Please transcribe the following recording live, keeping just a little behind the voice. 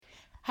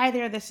Hi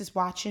there, this is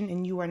Watchin,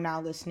 and you are now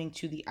listening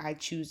to the I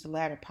Choose the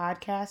Ladder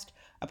podcast,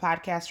 a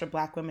podcast for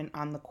Black women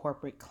on the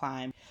corporate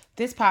climb.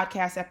 This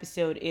podcast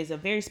episode is a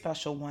very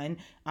special one.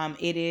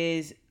 It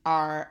is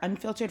our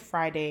Unfiltered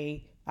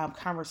Friday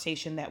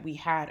conversation that we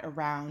had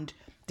around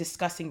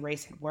discussing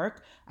race at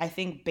work. I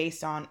think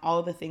based on all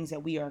of the things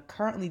that we are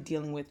currently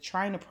dealing with,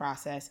 trying to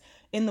process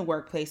in the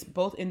workplace,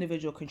 both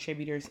individual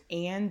contributors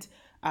and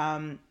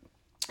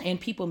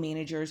people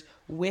managers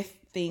with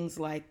things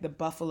like the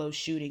Buffalo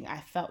shooting, I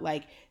felt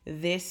like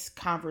this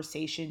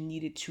conversation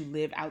needed to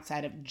live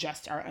outside of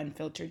just our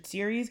Unfiltered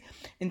series.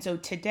 And so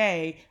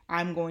today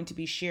I'm going to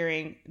be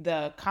sharing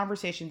the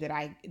conversation that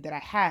I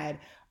had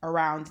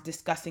around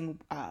discussing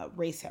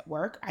race at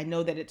work. I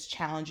know that it's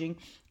challenging.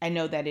 I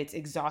know that it's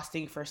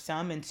exhausting for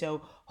some. And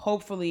so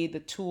hopefully the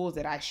tools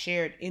that I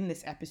shared in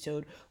this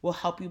episode will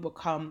help you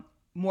become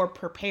more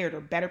prepared or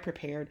better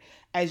prepared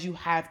as you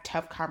have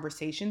tough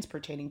conversations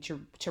pertaining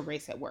to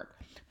race at work.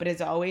 But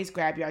as always,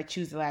 grab your I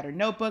Choose the Ladder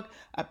notebook,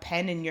 a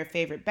pen, and your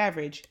favorite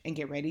beverage, and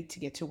get ready to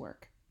get to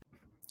work.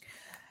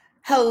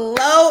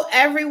 Hello,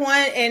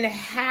 everyone, and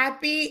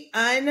happy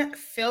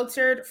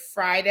Unfiltered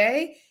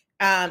Friday.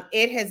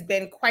 It has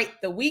been quite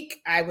the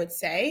week, I would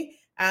say,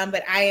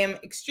 but I am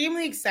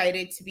extremely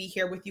excited to be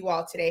here with you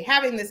all today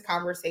having this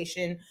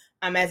conversation.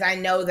 As I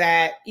know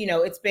that,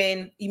 it's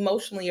been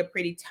emotionally a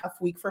pretty tough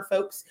week for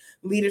folks.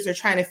 Leaders are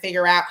trying to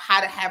figure out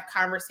how to have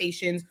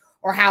conversations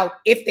or how,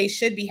 if they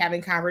should be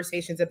having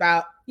conversations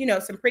about,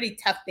 some pretty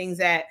tough things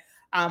that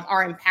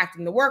are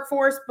impacting the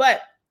workforce.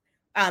 But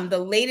the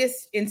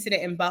latest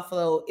incident in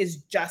Buffalo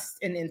is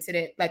just an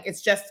incident. Like,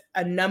 it's just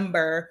a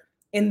number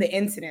in the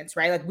incidents,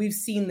 right? Like, we've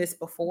seen this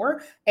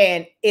before,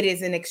 and it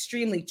is an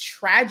extremely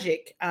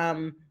tragic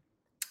and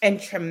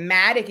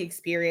traumatic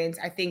experience,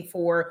 I think,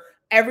 for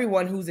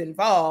everyone who's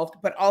involved,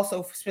 but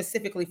also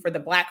specifically for the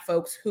Black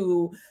folks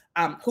who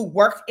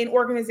work in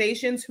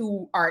organizations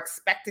who are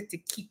expected to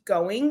keep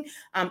going,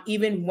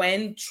 even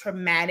when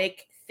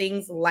traumatic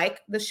things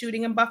like the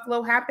shooting in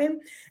Buffalo happen.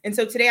 And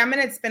so today I'm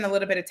going to spend a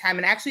little bit of time,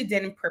 and I actually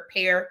didn't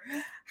prepare.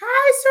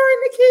 Hi, sorry,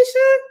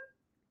 Nikisha.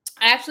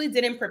 I actually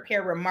didn't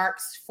prepare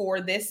remarks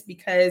for this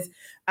because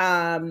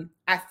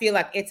I feel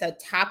like it's a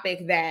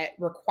topic that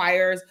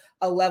requires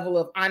a level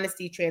of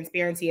honesty,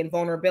 transparency, and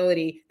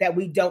vulnerability that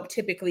we don't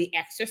typically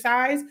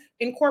exercise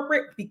in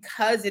corporate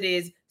because it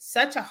is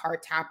such a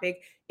hard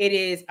topic. It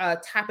is a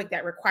topic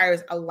that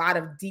requires a lot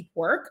of deep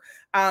work.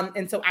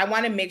 And so I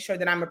want to make sure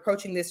that I'm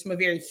approaching this from a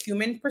very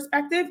human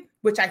perspective,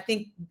 which I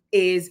think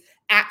is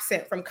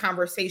absent from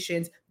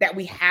conversations that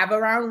we have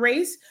around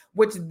race,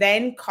 which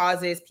then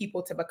causes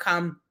people to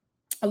become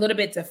a little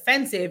bit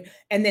defensive,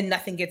 and then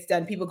nothing gets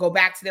done. People go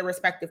back to their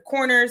respective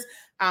corners,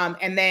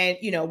 and then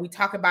we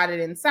talk about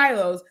it in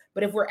silos.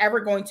 But if we're ever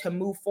going to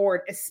move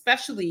forward,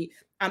 especially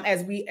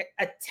as we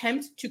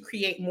attempt to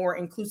create more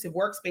inclusive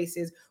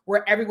workspaces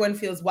where everyone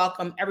feels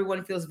welcome,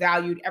 everyone feels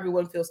valued,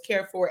 everyone feels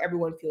cared for,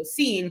 everyone feels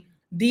seen,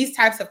 these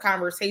types of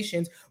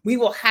conversations, we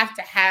will have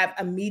to have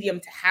a medium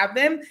to have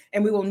them,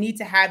 and we will need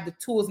to have the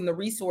tools and the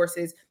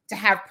resources to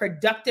have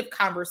productive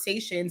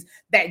conversations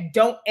that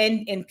don't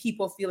end in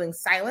people feeling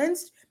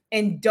silenced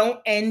and don't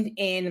end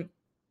in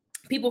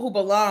people who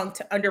belong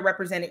to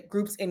underrepresented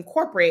groups in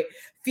corporate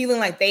feeling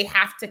like they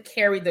have to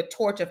carry the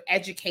torch of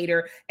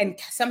educator and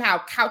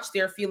somehow couch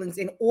their feelings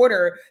in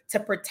order to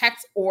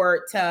protect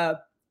or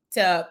to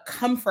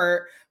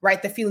comfort,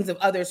 right, the feelings of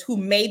others who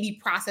may be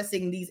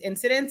processing these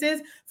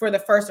incidences for the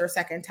first or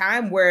second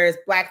time, whereas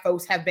Black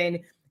folks have been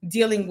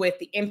dealing with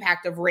the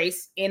impact of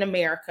race in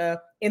America,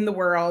 in the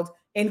world,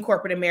 in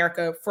corporate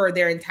America for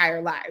their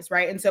entire lives,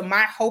 right? And so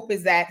my hope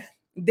is that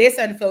this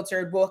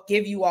Unfiltered will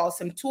give you all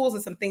some tools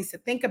and some things to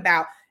think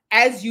about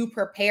as you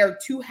prepare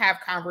to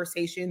have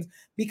conversations,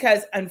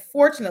 because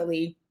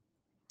unfortunately,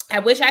 I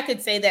wish I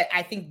could say that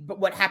I think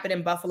what happened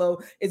in Buffalo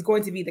is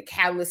going to be the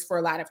catalyst for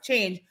a lot of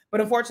change.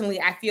 But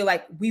unfortunately, I feel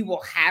like we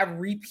will have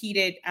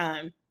repeated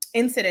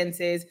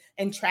incidences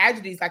and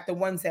tragedies like the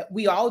ones that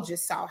we all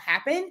just saw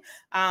happen.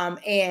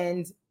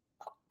 And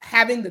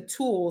having the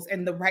tools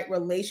and the right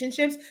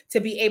relationships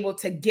to be able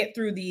to get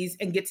through these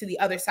and get to the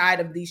other side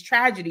of these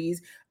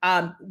tragedies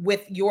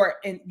with your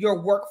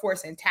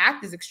workforce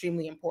intact is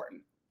extremely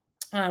important.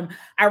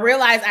 I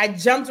realized I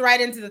jumped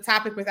right into the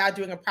topic without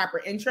doing a proper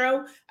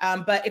intro.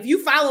 But if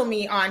you follow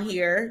me on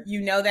here,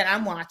 you know that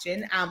I'm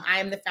watching.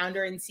 I am the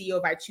founder and CEO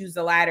of I Choose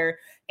the Ladder,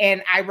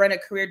 and I run a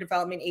career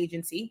development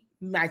agency.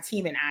 My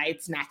team and I,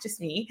 it's not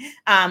just me.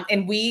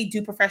 And we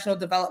do professional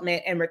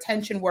development and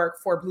retention work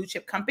for blue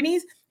chip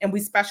companies. And we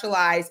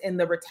specialize in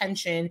the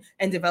retention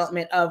and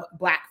development of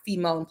Black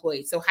female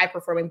employees. So high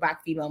performing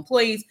Black female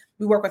employees.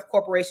 We work with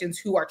corporations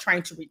who are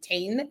trying to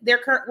retain their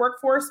current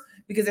workforce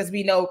because, as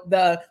we know,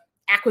 the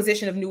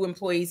acquisition of new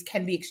employees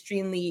can be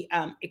extremely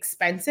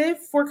expensive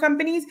for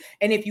companies.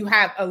 And if you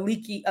have a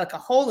leaky, like a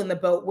hole in the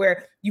boat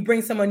where you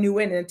bring someone new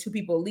in and two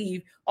people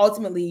leave,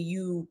 ultimately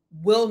you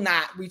will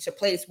not reach a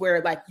place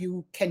where like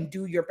you can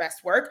do your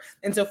best work.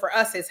 And so for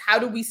us is how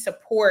do we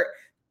support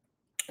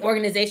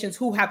organizations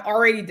who have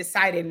already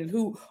decided and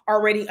who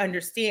already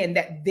understand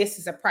that this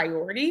is a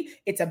priority.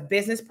 It's a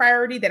business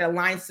priority that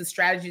aligns to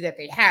strategy that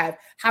they have.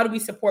 How do we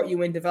support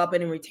you in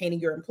developing and retaining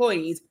your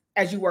employees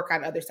as you work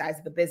on other sides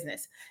of the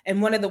business?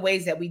 And one of the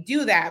ways that we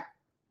do that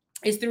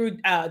is through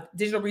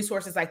digital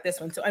resources like this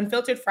one. So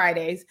Unfiltered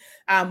Fridays,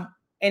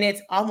 and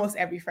it's almost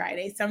every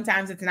Friday.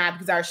 Sometimes it's not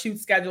because our shoot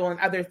schedule and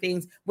other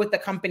things with the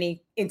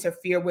company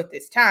interfere with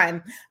this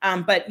time.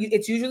 But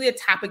it's usually a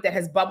topic that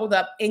has bubbled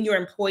up in your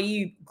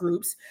employee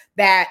groups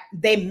that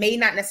they may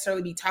not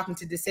necessarily be talking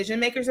to decision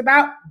makers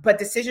about, but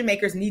decision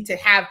makers need to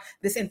have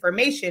this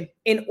information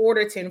in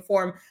order to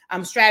inform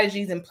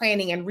strategies and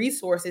planning and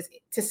resources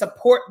to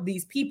support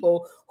these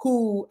people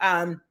who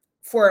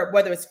for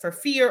whether it's for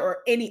fear or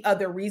any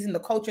other reason, the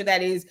culture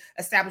that is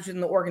established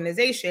in the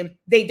organization,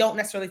 they don't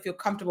necessarily feel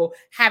comfortable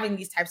having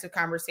these types of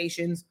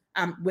conversations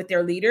with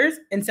their leaders.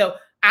 And so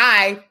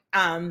I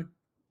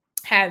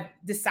have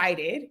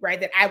decided,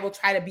 right, that I will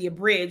try to be a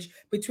bridge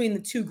between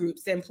the two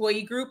groups, the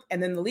employee group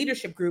and then the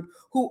leadership group,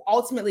 who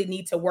ultimately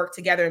need to work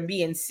together and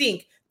be in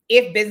sync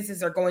if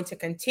businesses are going to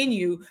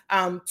continue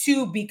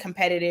to be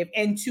competitive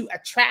and to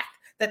attract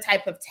the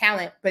type of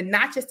talent, but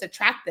not just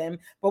attract them,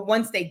 but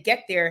once they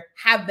get there,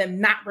 have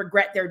them not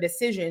regret their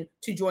decision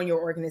to join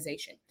your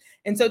organization.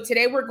 And so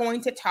today we're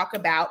going to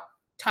talking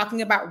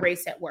about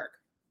race at work.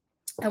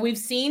 And we've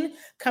seen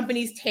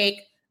companies take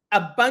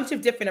a bunch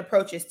of different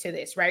approaches to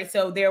this, right?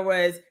 So there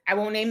was, I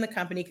won't name the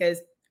company because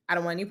I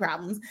don't want any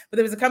problems, but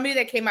there was a company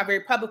that came out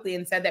very publicly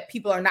and said that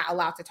people are not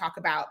allowed to talk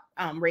about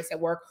race at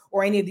work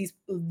or any of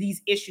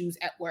these issues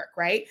at work,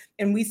 right?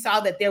 And we saw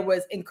that there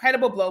was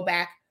incredible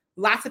blowback.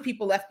 Lots of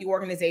people left the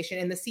organization,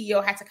 and the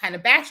CEO had to kind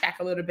of backtrack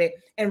a little bit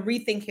and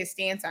rethink his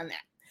stance on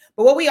that.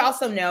 But what we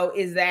also know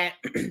is that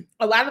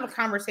a lot of the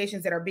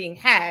conversations that are being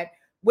had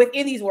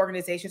within these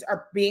organizations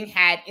are being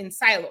had in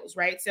silos,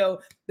 right?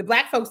 So the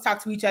Black folks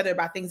talk to each other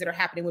about things that are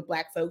happening with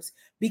Black folks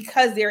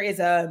because there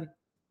is a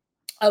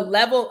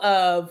level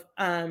of,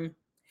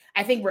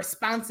 I think,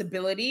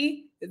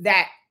 responsibility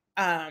that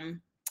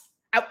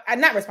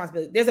not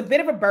responsibility. There's a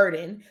bit of a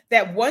burden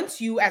that once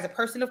you, as a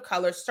person of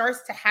color,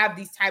 starts to have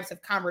these types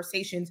of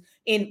conversations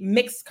in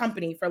mixed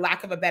company, for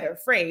lack of a better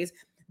phrase,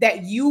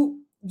 that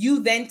you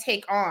then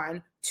take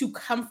on to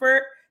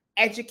comfort,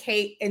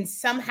 educate, and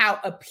somehow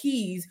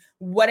appease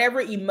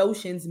whatever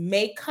emotions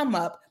may come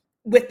up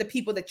with the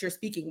people that you're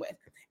speaking with.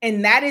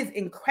 And that is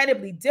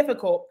incredibly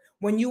difficult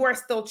when you are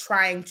still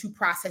trying to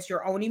process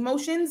your own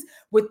emotions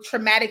with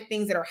traumatic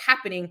things that are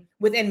happening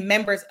within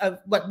members of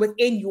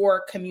within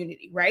your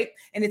community, right?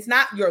 And it's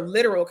not your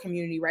literal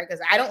community, right?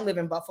 Because I don't live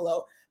in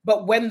Buffalo,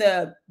 but when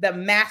the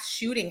mass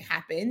shooting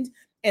happened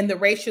and the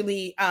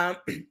racially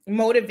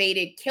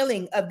motivated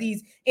killing of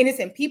these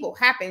innocent people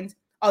happened,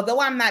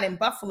 although I'm not in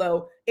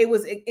Buffalo, it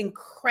was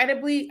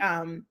incredibly,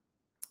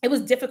 it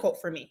was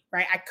difficult for me,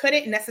 right? I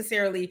couldn't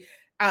necessarily,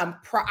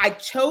 I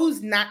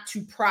chose not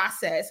to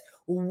process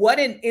what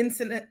an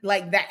incident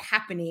like that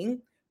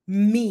happening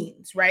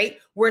means, right?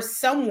 Where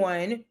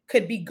someone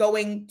could be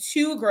going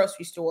to a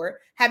grocery store,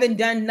 having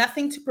done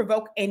nothing to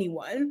provoke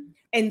anyone,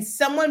 and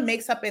someone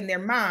makes up in their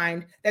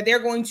mind that they're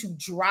going to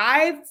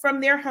drive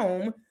from their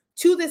home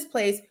to this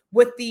place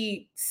with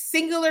the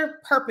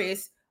singular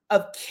purpose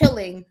of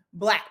killing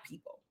Black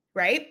people,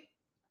 right?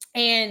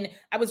 And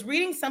I was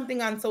reading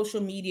something on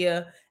social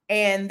media,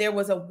 and there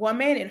was a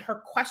woman, and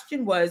her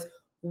question was,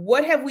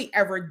 what have we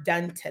ever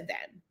done to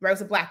them? Right? It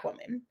was a Black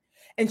woman.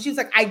 And she was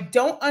like, I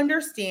don't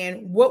understand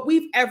what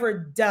we've ever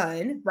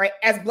done, right,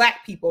 as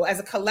Black people, as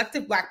a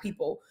collective Black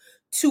people,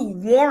 to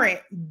warrant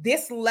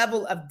this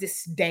level of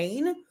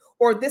disdain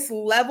or this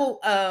level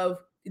of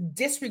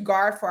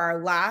disregard for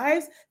our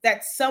lives,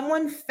 that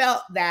someone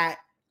felt that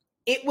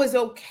it was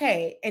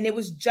okay and it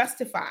was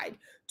justified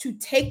to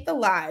take the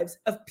lives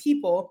of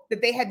people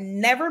that they had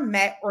never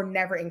met or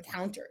never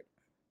encountered.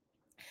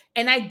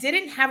 And I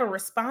didn't have a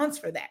response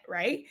for that,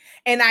 right?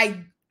 And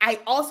I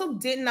also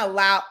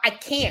I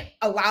can't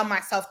allow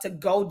myself to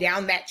go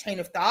down that train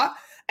of thought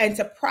and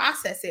to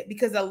process it,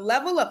 because the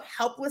level of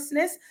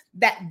helplessness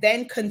that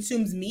then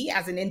consumes me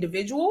as an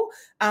individual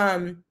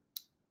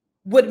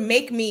would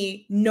make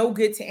me no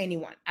good to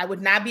anyone. I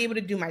would not be able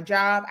to do my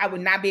job. I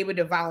would not be able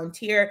to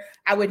volunteer.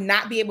 I would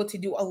not be able to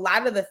do a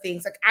lot of the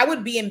things. Like, I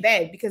would be in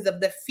bed because of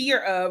the fear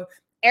of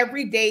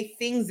everyday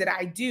things that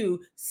I do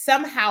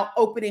somehow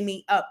opening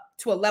me up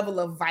to a level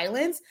of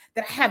violence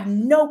that I have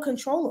no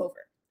control over,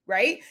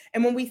 right?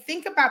 And when we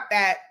think about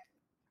that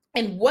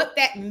and what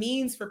that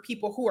means for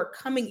people who are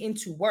coming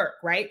into work,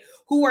 right,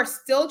 who are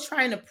still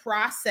trying to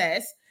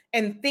process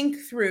and think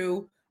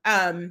through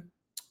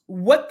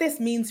what this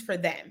means for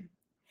them,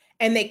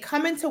 and they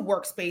come into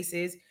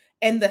workspaces,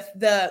 and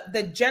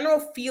the general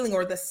feeling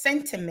or the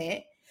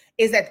sentiment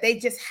is that they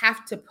just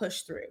have to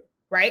push through,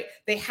 right?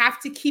 They have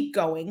to keep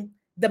going.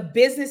 The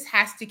business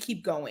has to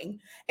keep going.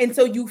 And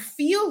so you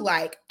feel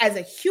like, as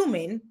a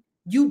human,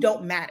 you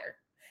don't matter.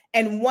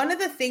 And one of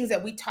the things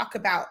that we talk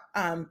about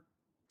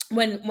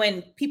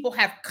when people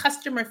have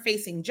customer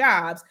facing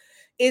jobs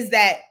is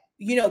that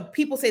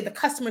people say the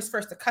customer's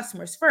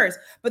first,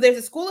 but there's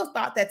a school of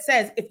thought that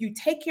says if you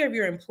take care of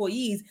your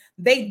employees,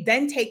 they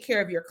then take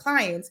care of your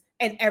clients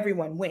and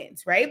everyone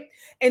wins, right?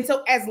 And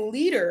so as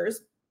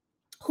leaders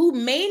who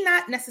may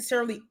not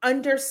necessarily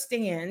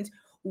understand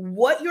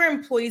what your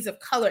employees of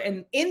color,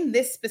 and in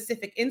this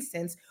specific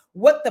instance,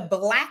 what the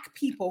Black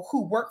people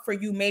who work for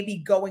you may be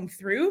going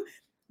through,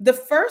 the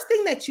first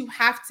thing that you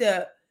have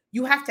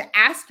to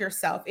ask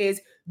yourself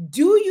is,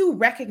 do you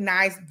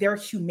recognize their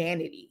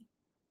humanity?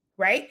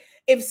 Right?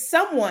 If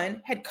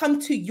someone had come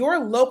to your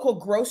local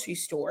grocery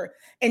store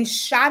and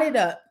shot it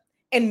up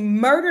and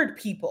murdered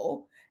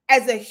people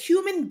as a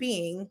human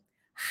being,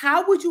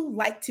 how would you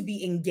like to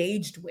be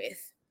engaged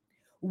with?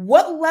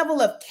 What level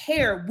of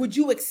care would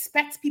you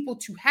expect people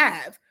to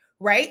have,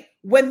 right,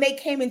 when they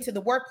came into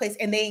the workplace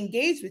and they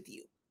engaged with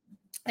you?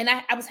 And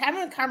I was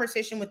having a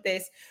conversation with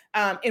this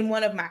in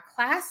one of my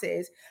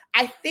classes.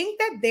 I think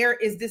that there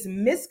is this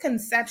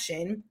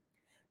misconception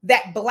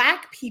that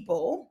Black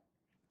people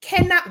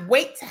cannot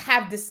wait to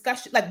have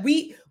discussion. Like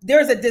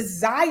there's a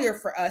desire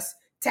for us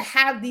to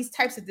have these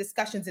types of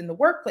discussions in the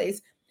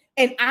workplace.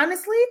 And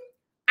honestly,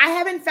 I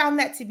haven't found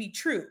that to be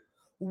true.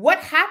 What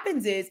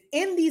happens is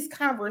in these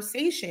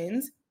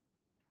conversations,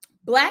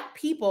 Black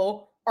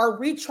people are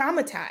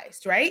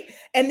re-traumatized, right?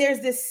 And there's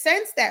this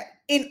sense that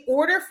in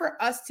order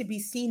for us to be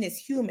seen as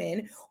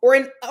human, or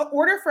in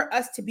order for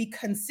us to be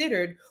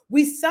considered,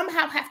 we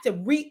somehow have to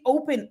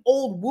reopen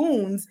old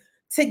wounds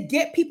to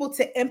get people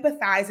to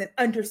empathize and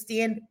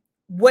understand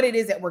what it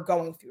is that we're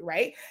going through,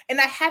 right? And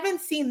I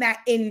haven't seen that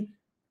in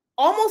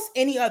almost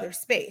any other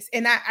space.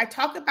 And I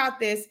talk about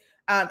this,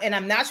 and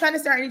I'm not trying to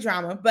start any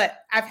drama, but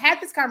I've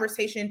had this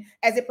conversation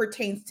as it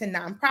pertains to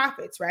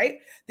nonprofits, right?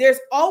 There's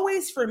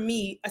always, for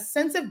me, a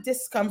sense of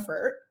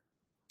discomfort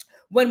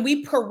when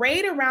we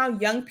parade around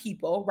young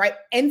people, right,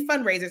 and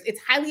fundraisers. It's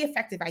highly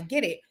effective, I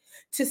get it,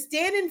 to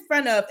stand in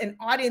front of an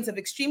audience of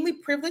extremely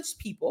privileged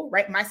people,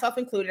 right, myself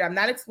included, I'm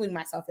not excluding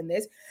myself in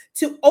this,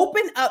 to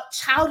open up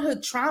childhood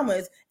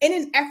traumas in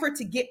an effort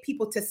to get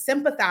people to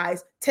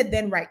sympathize, to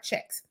then write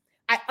checks.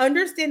 I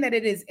understand that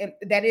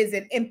that is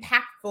an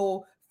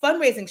impactful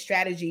fundraising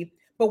strategy,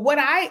 but what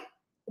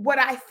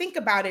I think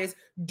about is,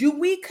 do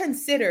we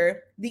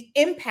consider the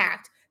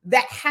impact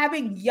that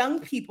having young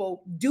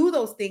people do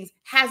those things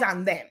has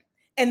on them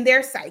and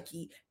their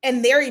psyche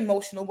and their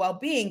emotional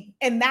well-being?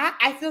 And that,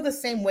 I feel the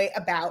same way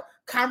about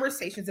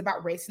conversations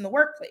about race in the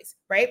workplace,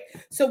 right?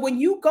 So when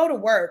you go to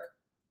work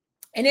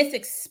and it's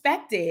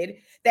expected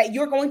that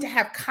you're going to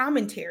have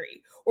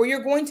commentary, or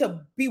you're going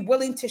to be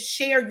willing to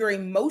share your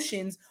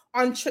emotions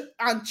on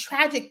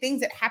tragic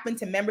things that happen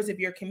to members of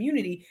your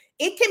community,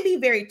 it can be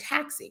very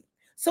taxing.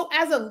 So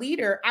as a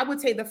leader, I would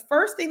say the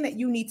first thing that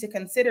you need to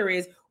consider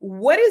is,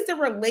 what is the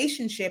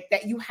relationship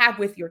that you have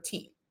with your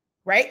team,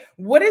 right?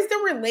 What is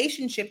the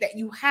relationship that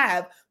you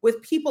have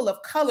with people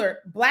of color,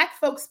 Black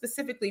folks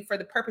specifically for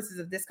the purposes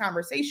of this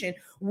conversation?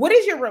 What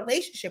is your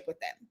relationship with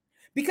them?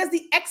 Because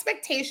the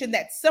expectation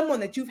that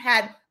someone that you've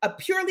had a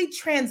purely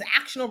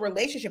transactional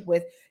relationship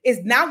with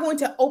is now going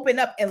to open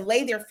up and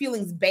lay their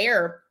feelings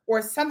bare,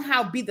 or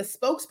somehow be the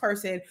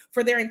spokesperson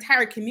for their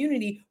entire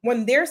community,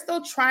 when they're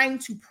still trying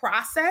to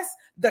process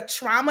the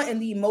trauma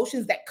and the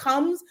emotions that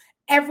comes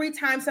every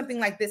time something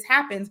like this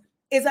happens,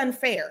 is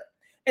unfair.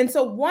 And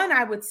so one,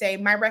 I would say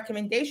my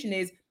recommendation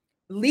is,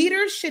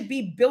 leaders should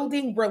be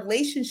building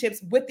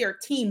relationships with their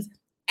teams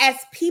as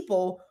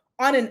people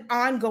on an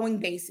ongoing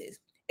basis.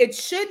 It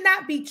should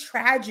not be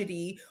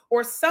tragedy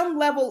or some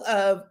level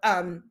of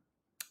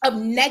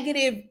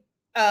negative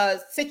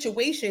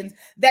situations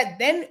that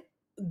then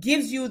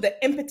gives you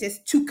the impetus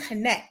to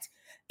connect.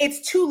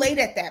 It's too late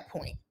at that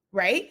point,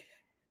 right?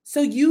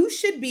 So you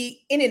should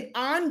be in an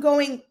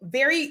ongoing,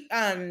 very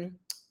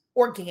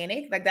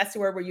organic, like that's the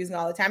word we're using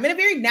all the time, in a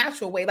very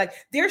natural way. Like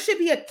there should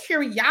be a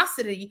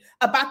curiosity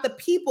about the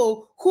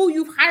people who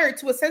you've hired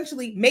to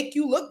essentially make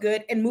you look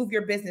good and move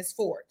your business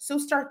forward. So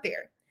start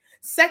there.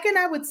 Second,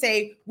 I would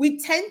say we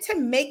tend to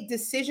make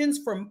decisions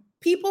for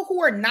people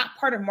who are not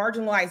part of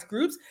marginalized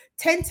groups,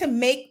 tend to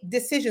make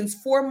decisions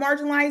for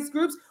marginalized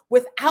groups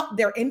without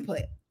their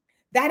input.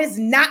 That is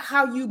not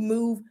how you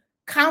move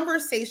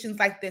conversations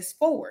like this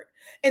forward.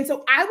 And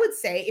so I would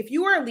say, if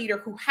you are a leader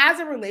who has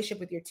a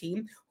relationship with your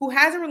team, who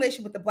has a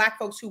relationship with the Black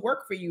folks who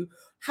work for you,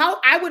 how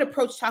I would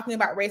approach talking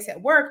about race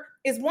at work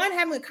is, one,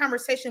 having a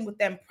conversation with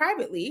them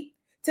privately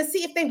to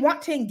see if they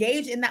want to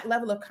engage in that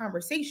level of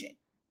conversation.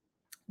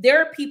 There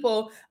are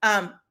people,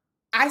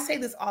 I say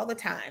this all the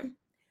time,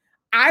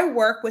 I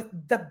work with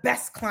the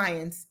best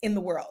clients in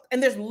the world,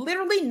 and there's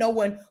literally no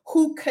one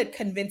who could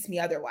convince me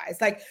otherwise.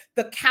 Like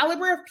the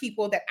caliber of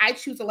people that I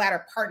choose to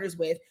ladder partners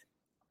with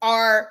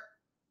are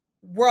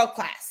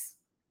world-class,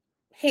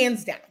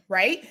 hands down,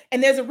 right?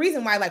 And there's a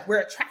reason why, like, we're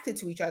attracted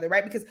to each other,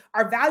 right? Because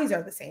our values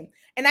are the same.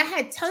 And I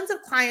had tons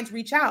of clients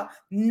reach out,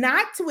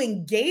 not to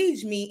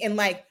engage me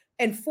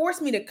and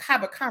force me to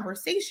have a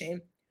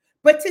conversation,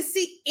 but to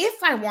see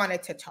if I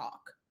wanted to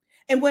talk.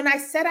 And when I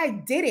said I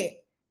didn't,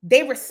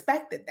 they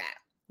respected that,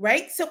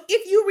 right? So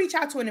if you reach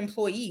out to an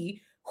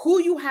employee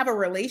who you have a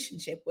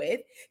relationship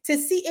with, to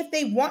see if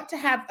they want to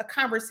have a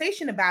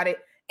conversation about it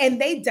and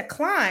they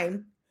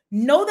decline.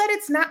 Know that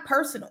it's not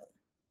personal,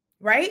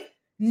 right?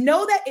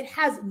 Know that it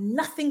has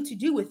nothing to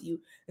do with you.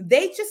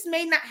 They just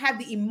may not have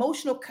the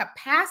emotional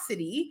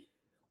capacity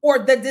or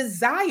the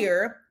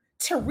desire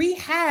to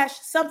rehash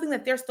something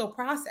that they're still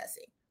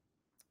processing.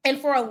 And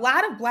for a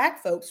lot of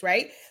Black folks,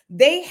 right,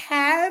 they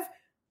have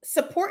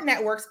support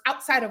networks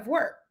outside of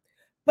work.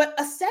 But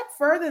a step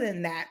further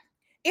than that,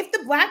 if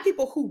the Black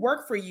people who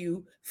work for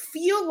you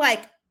feel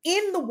like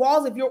in the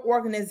walls of your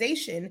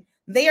organization,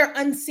 they are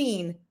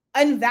unseen,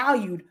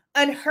 unvalued,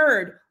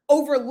 unheard,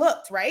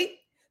 overlooked, right?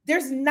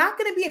 There's not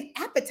going to be an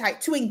appetite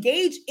to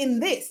engage in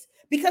this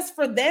because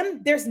for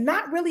them, there's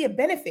not really a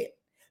benefit.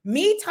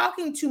 Me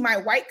talking to my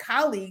white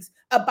colleagues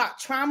about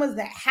traumas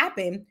that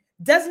happen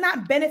does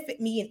not benefit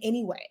me in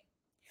any way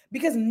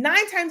because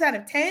 9 times out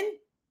of 10,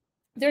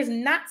 there's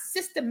not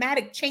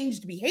systematic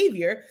changed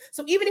behavior.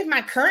 So even if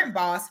my current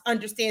boss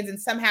understands and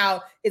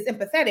somehow is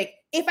empathetic,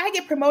 if I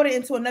get promoted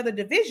into another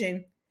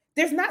division,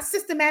 there's not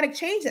systematic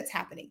change that's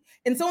happening.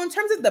 And so in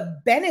terms of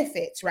the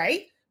benefits,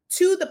 right,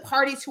 to the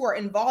parties who are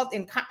involved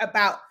in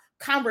about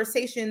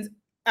conversations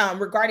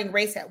regarding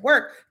race at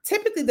work,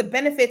 typically the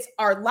benefits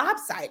are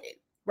lopsided,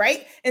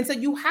 right? And so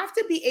you have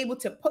to be able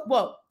to put,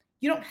 well,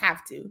 you don't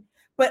have to,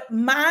 but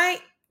my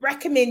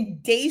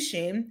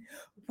recommendation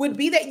would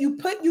be that you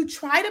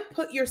try to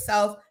put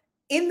yourself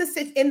in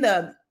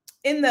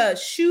the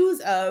shoes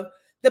of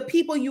the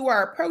people you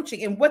are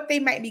approaching and what they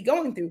might be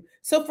going through.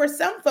 So for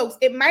some folks,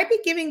 it might be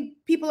giving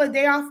people a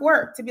day off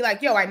work to be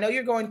like, yo, I know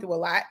you're going through a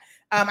lot.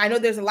 I know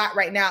there's a lot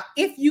right now.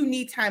 If you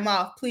need time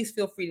off, please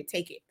feel free to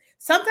take it.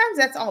 Sometimes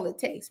that's all it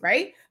takes,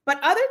 right? But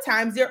other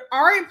times there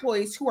are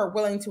employees who are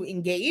willing to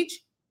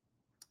engage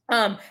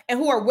and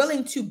who are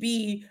willing to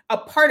be a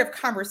part of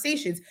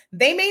conversations.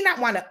 They may not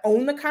want to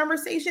own the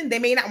conversation. They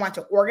may not want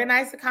to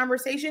organize the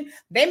conversation.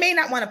 They may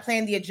not want to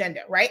plan the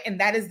agenda, right? And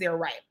that is their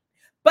right.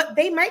 But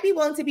they might be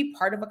willing to be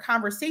part of a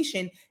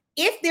conversation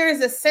if there is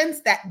a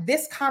sense that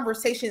this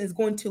conversation is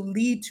going to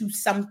lead to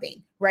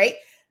something, right?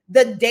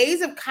 The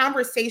days of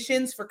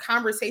conversations for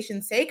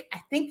conversation's sake, I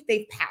think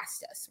they've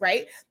passed us,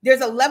 right?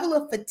 There's a level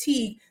of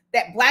fatigue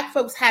that Black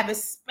folks have,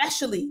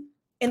 especially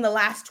in the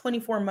last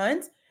 24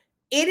 months.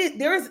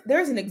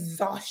 There's an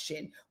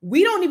exhaustion.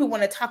 We don't even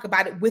want to talk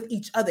about it with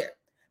each other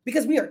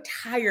because we are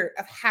tired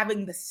of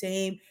having the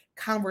same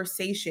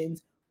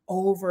conversations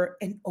over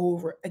and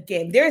over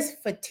again. There's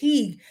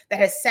fatigue that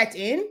has set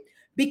in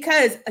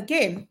because,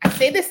 again, I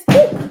say this,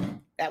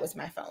 that was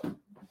my phone.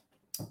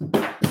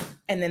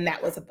 And then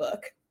that was a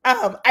book.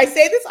 I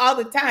say this all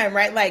the time,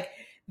 right? Like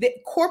the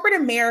corporate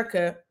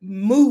America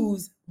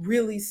moves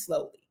really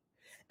slowly.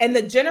 And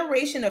the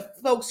generation of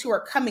folks who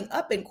are coming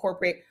up in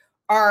corporate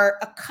are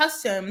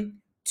accustomed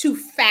to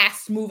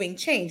fast moving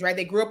change, right?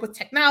 They grew up with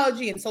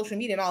technology and social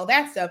media and all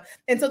that stuff.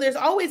 And so there's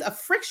always a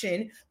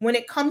friction when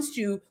it comes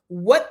to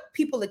what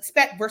people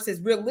expect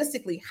versus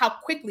realistically how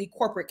quickly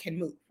corporate can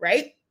move,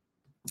 right?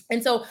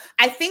 And so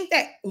I think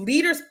that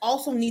leaders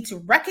also need to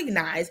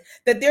recognize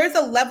that there's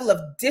a level of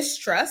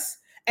distrust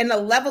and a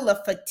level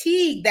of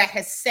fatigue that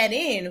has set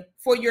in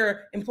for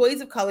your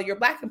employees of color, your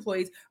Black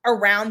employees,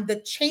 around the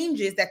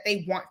changes that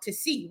they want to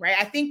see, right?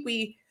 I think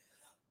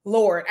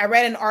I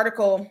read an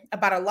article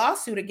about a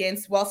lawsuit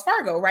against Wells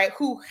Fargo, right?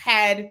 Who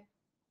had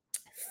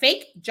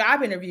fake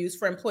job interviews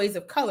for employees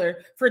of color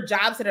for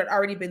jobs that had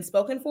already been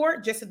spoken for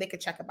just so they could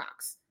check a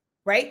box,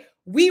 right?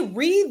 We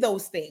read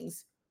those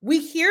things. We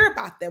hear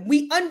about them.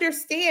 We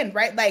understand,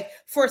 right? Like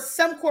for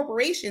some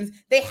corporations,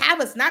 they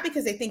have us not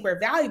because they think we're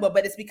valuable,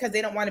 but it's because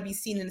they don't want to be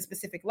seen in a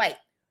specific light.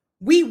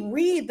 We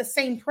read the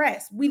same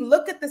press. We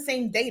look at the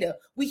same data.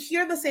 We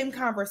hear the same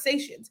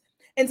conversations.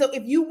 And so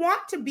if you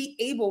want to be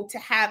able to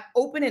have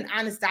open and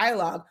honest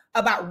dialogue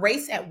about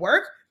race at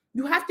work,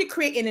 you have to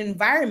create an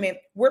environment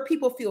where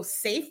people feel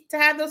safe to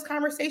have those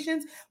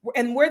conversations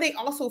and where they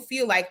also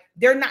feel like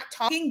they're not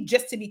talking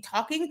just to be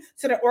talking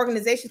so that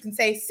organizations can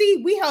say,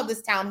 see, we held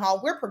this town hall,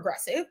 we're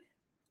progressive,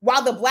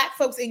 while the Black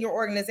folks in your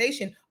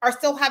organization are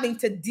still having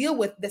to deal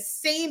with the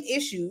same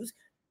issues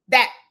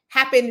that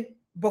happened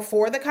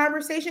before the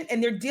conversation.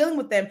 And they're dealing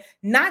with them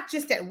not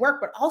just at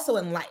work, but also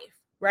in life,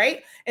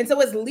 right? And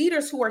so as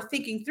leaders who are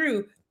thinking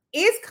through,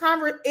 is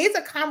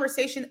a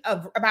conversation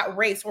about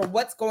race or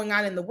what's going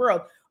on in the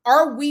world,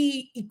 are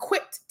we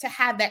equipped to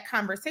have that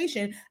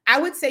conversation?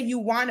 I would say you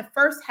want to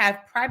first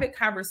have private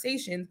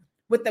conversations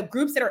with the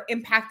groups that are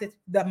impacted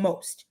the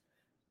most.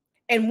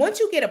 And once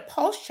you get a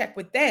pulse check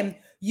with them,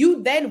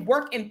 you then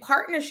work in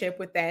partnership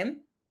with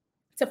them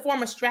to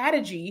form a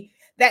strategy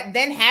that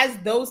then has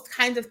those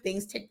kinds of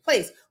things take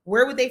place.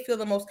 Where would they feel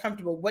the most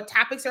comfortable? What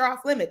topics are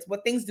off limits?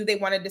 What things do they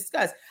want to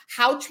discuss?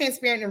 How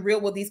transparent and real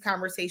will these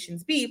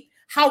conversations be?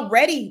 How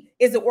ready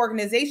is the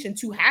organization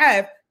to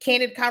have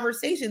candid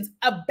conversations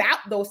about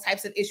those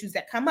types of issues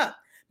that come up?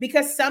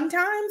 Because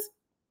sometimes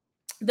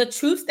the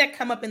truths that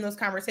come up in those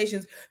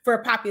conversations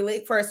for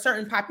a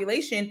certain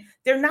population,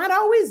 they're not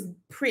always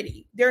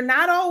pretty. They're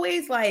not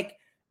always like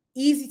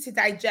easy to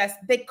digest.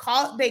 They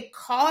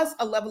cause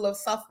a level of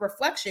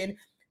self-reflection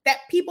that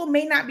people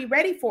may not be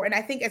ready for. And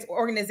I think as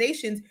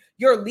organizations,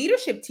 your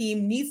leadership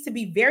team needs to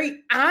be very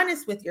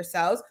honest with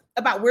yourselves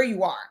about where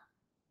you are.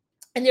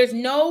 And there's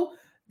no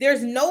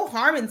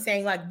harm in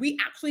saying, like, we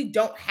actually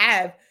don't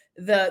have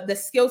the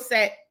skill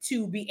set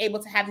to be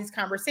able to have these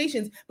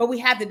conversations, but we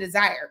have the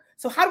desire.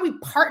 So how do we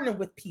partner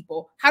with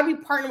people? How do we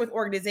partner with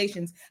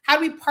organizations? How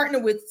do we partner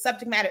with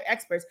subject matter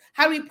experts?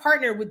 How do we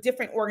partner with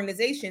different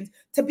organizations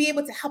to be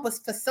able to help us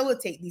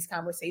facilitate these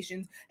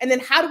conversations? And then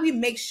how do we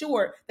make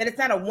sure that it's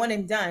not a one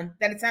and done,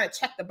 that it's not a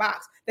check the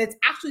box, that it's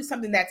actually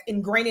something that's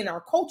ingrained in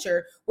our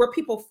culture where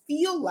people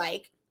feel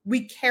like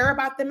we care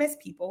about them as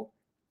people,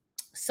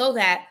 so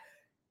that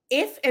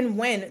if and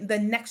when the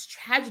next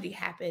tragedy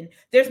happened,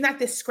 there's not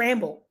this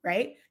scramble,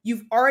 right?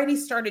 You've already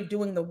started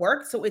doing the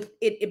work. So it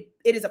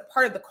is a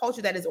part of the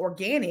culture that is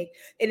organic.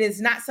 It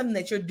is not something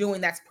that you're doing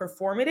that's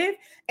performative.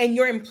 And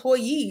your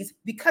employees,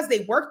 because they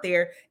work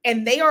there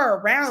and they are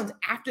around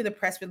after the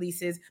press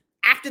releases,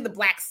 after the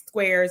black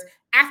squares,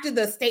 after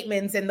the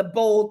statements and the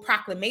bold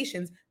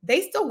proclamations,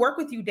 they still work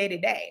with you day to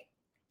day.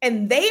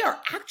 And they are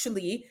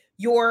actually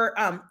your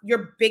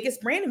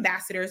biggest brand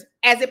ambassadors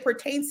as it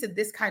pertains to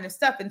this kind of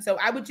stuff. And so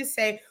I would just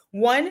say,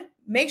 one,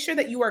 make sure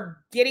that you are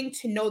getting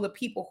to know the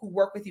people who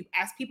work with you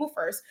as people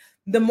first.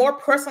 The more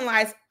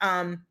personalized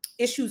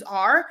issues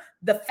are,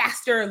 the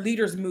faster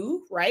leaders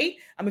move, right?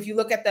 If you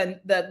look at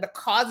the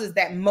causes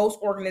that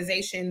most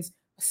organizations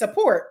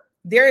support,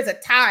 there is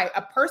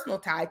a personal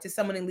tie to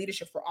someone in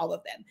leadership for all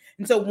of them.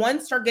 And so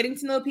one, start getting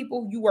to know the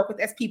people you work with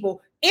as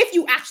people, if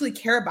you actually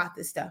care about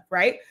this stuff,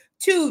 right?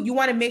 Two, you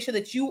want to make sure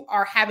that you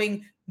are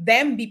having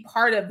them be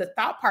part of the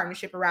thought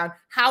partnership around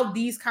how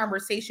these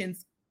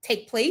conversations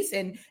take place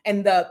and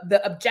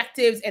the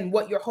objectives and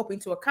what you're hoping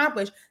to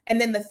accomplish. And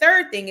then the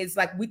third thing is,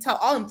 like we tell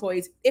all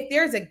employees, if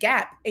there's a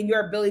gap in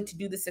your ability to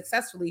do this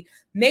successfully,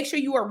 make sure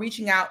you are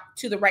reaching out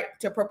to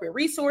appropriate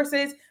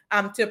resources,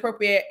 to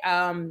appropriate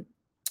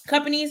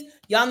companies.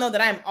 Y'all know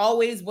that I'm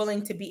always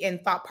willing to be in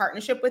thought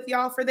partnership with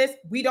y'all for this.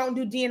 We don't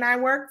do D&I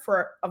work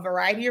for a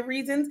variety of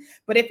reasons,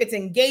 but if it's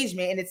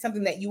engagement and it's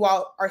something that you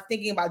all are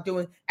thinking about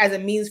doing as a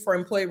means for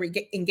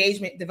employee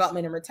engagement,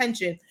 development, and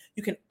retention,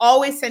 you can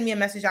always send me a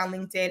message on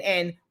LinkedIn.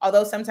 And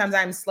although sometimes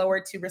I'm slower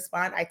to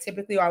respond, I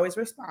typically always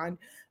respond.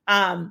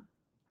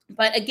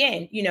 But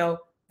again,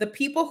 the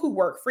people who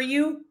work for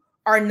you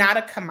are not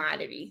a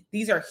commodity.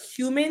 These are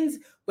humans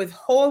with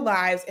whole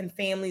lives and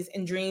families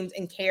and dreams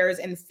and cares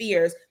and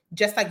fears,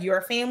 just like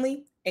your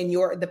family and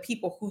the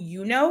people who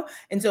you know.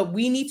 And so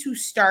we need to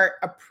start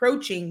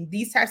approaching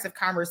these types of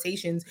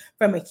conversations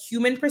from a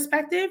human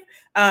perspective,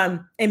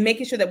 and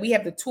making sure that we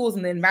have the tools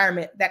and the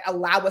environment that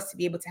allow us to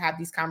be able to have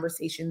these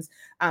conversations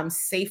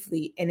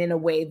safely and in a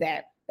way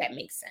that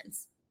makes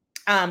sense.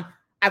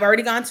 I've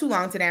already gone too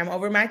long today. I'm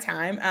over my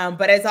time.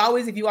 But as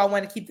always, if you all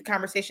want to keep the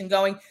conversation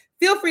going,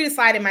 feel free to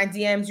slide in my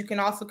DMs. You can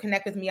also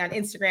connect with me on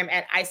Instagram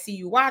at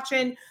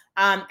ICUWatching.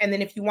 And then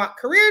if you want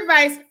career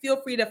advice,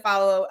 feel free to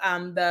follow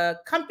the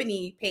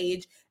company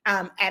page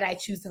at I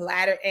Choose the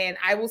Ladder. And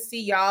I will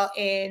see y'all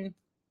in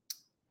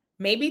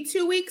maybe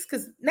 2 weeks,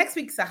 because next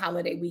week's a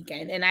holiday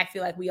weekend and I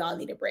feel like we all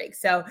need a break.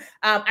 So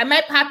I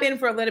might pop in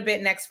for a little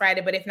bit next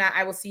Friday, but if not,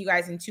 I will see you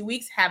guys in 2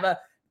 weeks. Have a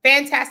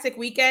fantastic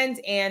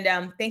weekend.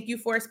 And thank you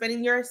for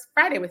spending your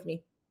Friday with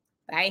me.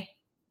 Bye.